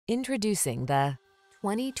Introducing the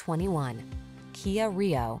 2021 Kia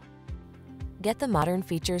Rio. Get the modern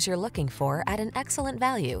features you're looking for at an excellent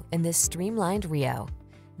value in this streamlined Rio.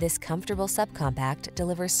 This comfortable subcompact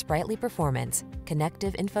delivers sprightly performance,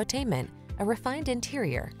 connective infotainment, a refined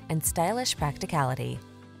interior, and stylish practicality.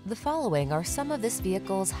 The following are some of this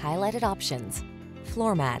vehicle's highlighted options: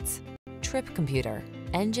 floor mats, trip computer,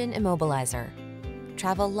 engine immobilizer.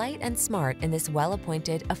 Travel light and smart in this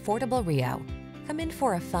well-appointed, affordable Rio. Come in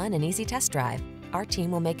for a fun and easy test drive. Our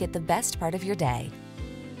team will make it the best part of your day.